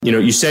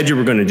You said you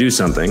were going to do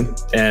something.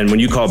 And when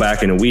you call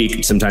back in a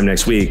week, sometime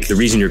next week, the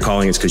reason you're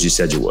calling is because you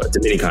said you would. It's a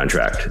mini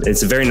contract.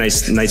 It's a very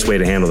nice way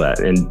to handle that.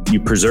 And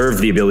you preserve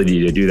the ability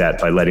to do that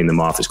by letting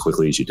them off as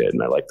quickly as you did.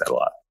 And I like that a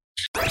lot.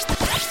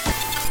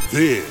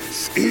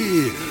 This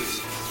is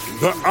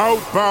the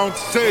Outbound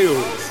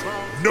Sales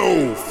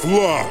No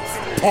Fluff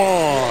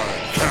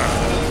Podcast.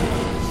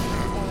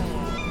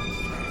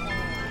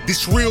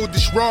 This real,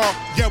 this raw,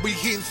 yeah, we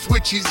hitting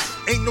switches.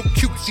 Ain't no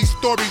cutesy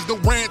stories, no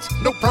rants,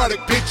 no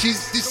product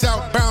pitches. This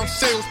outbound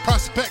sales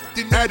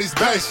prospecting at its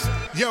best.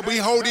 Yeah, we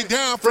hold it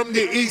down from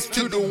the east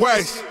to the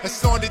west.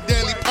 That's on the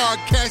daily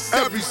podcast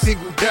every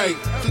single day.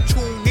 So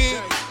tune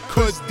in,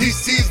 cause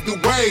this is the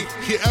way.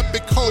 Hear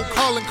epic cold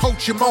calling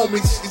coaching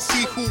moments and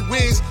see who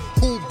wins,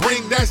 who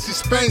bring that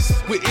suspense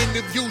with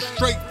interviews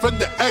straight from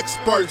the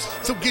experts.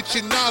 So get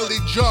your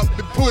knowledge up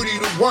and put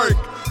it to work.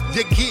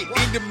 You get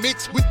in the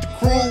mix with the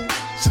crew.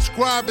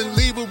 Subscribe and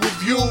leave a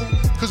review,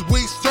 cause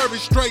we serve it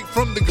straight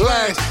from the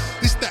glass.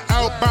 It's the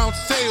Outbound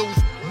Sales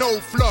No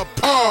Fluff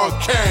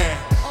Podcast.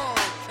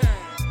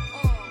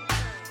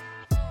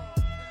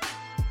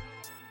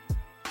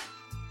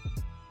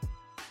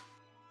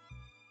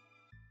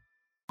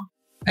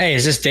 Hey,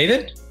 is this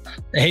David?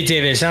 Hey,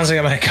 David, it sounds like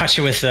I might have caught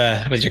you with your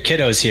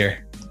kiddos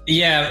here.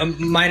 Yeah,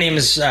 my name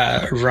is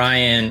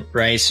Ryan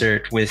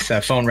Reisert with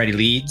Phone Ready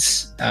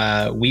Leads.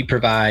 We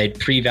provide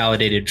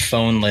pre-validated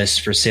phone lists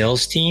for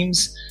sales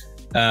teams.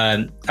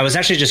 I was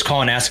actually just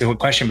calling to ask a quick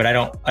question, but I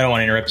don't want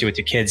to interrupt you with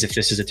your kids if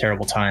this is a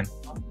terrible time.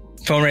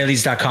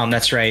 PhoneReadyLeads.com,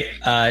 that's right.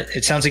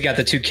 It sounds like you got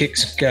the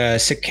two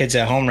sick kids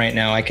at home right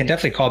now. I can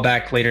definitely call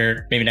back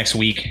later, maybe next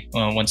week,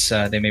 once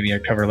they maybe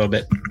recover a little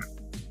bit.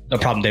 No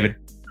problem, David.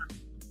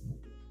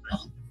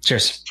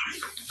 Cheers.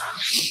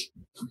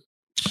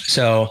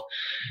 So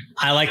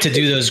I like to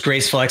do those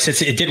graceful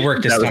exits. It did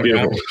work this time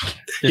around.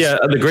 Yeah,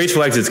 the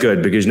graceful exit's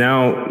good because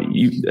now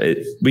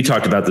we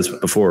talked about this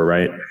before,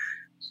 right?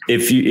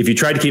 If you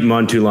try to keep them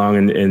on too long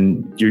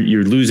and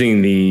you're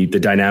losing the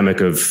dynamic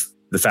of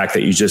the fact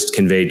that you just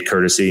conveyed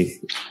courtesy,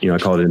 I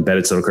call it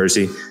embedded subtle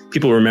courtesy.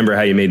 People remember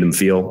how you made them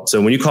feel.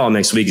 So when you call them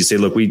next week, you say,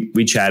 look,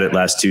 we chatted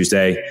last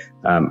Tuesday.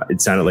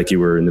 It sounded like you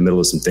were in the middle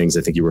of some things.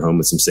 I think you were home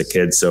with some sick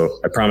kids. So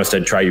I promised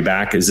I'd try you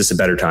back. Is this a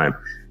better time?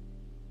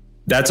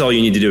 That's all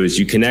you need to do is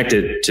you connect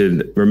it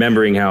to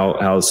remembering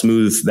how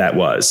smooth that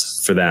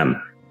was for them.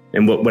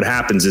 And what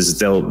happens is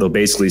they'll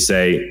basically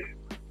say,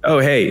 oh,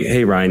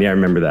 hey, Ryan. Yeah, I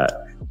remember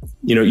that.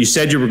 You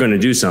said you were going to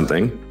do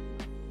something.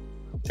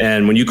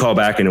 And when you call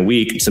back in a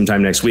week,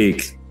 sometime next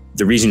week,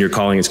 the reason you're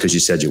calling is because you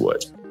said you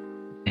would.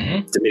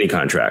 Mm-hmm. It's a mini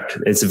contract.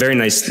 It's a very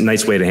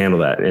nice way to handle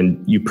that.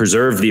 And you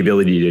preserve the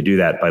ability to do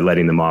that by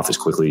letting them off as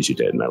quickly as you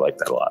did. And I like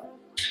that a lot.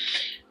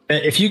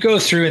 If you go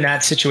through in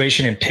that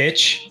situation and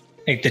pitch,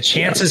 like the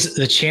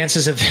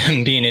chances of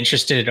them being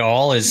interested at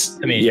all is,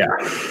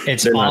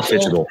 it's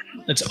awful.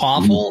 It's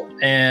awful.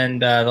 Mm-hmm.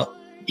 And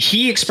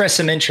he expressed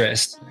some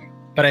interest,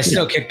 but I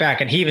still kick back.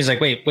 And he was like,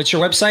 wait, what's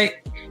your website?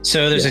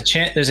 So there's a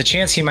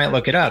chance he might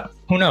look it up.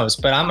 Who knows?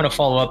 But I'm going to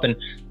follow up. And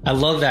I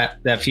love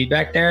that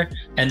feedback there.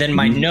 And then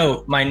my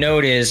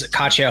note is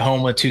caught you at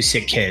home with two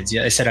sick kids.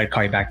 Yeah, I said I'd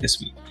call you back this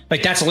week.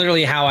 Like that's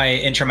literally how I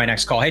enter my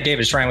next call. Hey,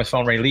 David, it's Ryan with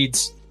Phone Ready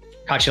Leads.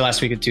 Caught you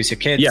last week with two sick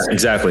kids. Yeah,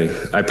 exactly.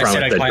 I promised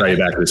I'd call you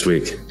back this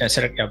week. I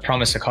said I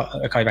promised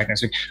I'll call you back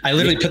next week. I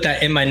literally put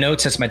that in my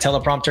notes. That's my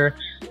teleprompter.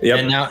 Yep.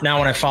 And now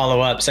when I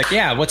follow up, it's like,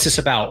 yeah, what's this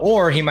about?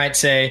 Or he might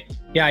say,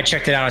 yeah, I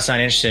checked it out. It's not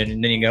interested.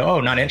 And then you go,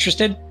 oh, not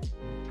interested?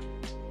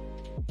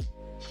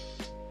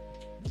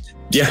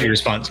 Yeah, your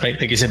response, right?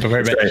 Like you said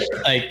before, but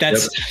like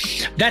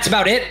that's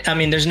about it. I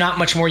mean, there's not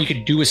much more you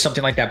could do with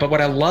something like that. But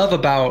what I love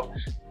about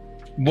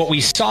what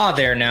we saw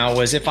there now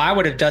was if I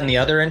would have done the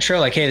other intro,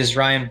 like, hey, this is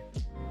Ryan.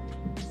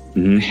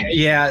 Mm-hmm.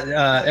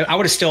 Yeah, I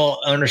would have still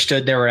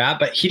understood where we're at,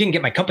 but he didn't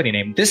get my company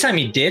name. This time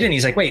he did, and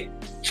he's like, wait,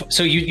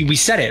 so we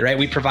said it, right?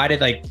 We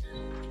provided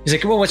he's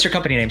like, well, what's your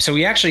company name? So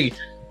we actually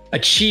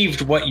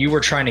achieved what you were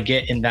trying to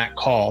get in that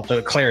call,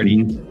 the clarity.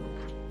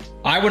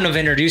 Mm-hmm. I wouldn't have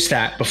introduced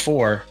that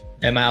before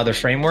in my other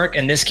framework.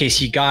 In this case,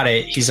 he got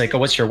it. He's like, oh,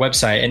 what's your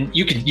website? And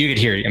you could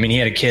hear it. I mean, he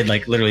had a kid,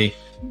 like literally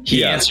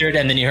he answered,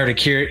 and then you heard a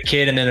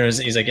kid, and then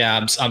he's like,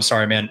 yeah, I'm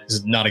sorry, man. This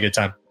is not a good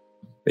time.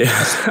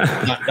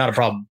 Yeah. not a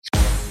problem.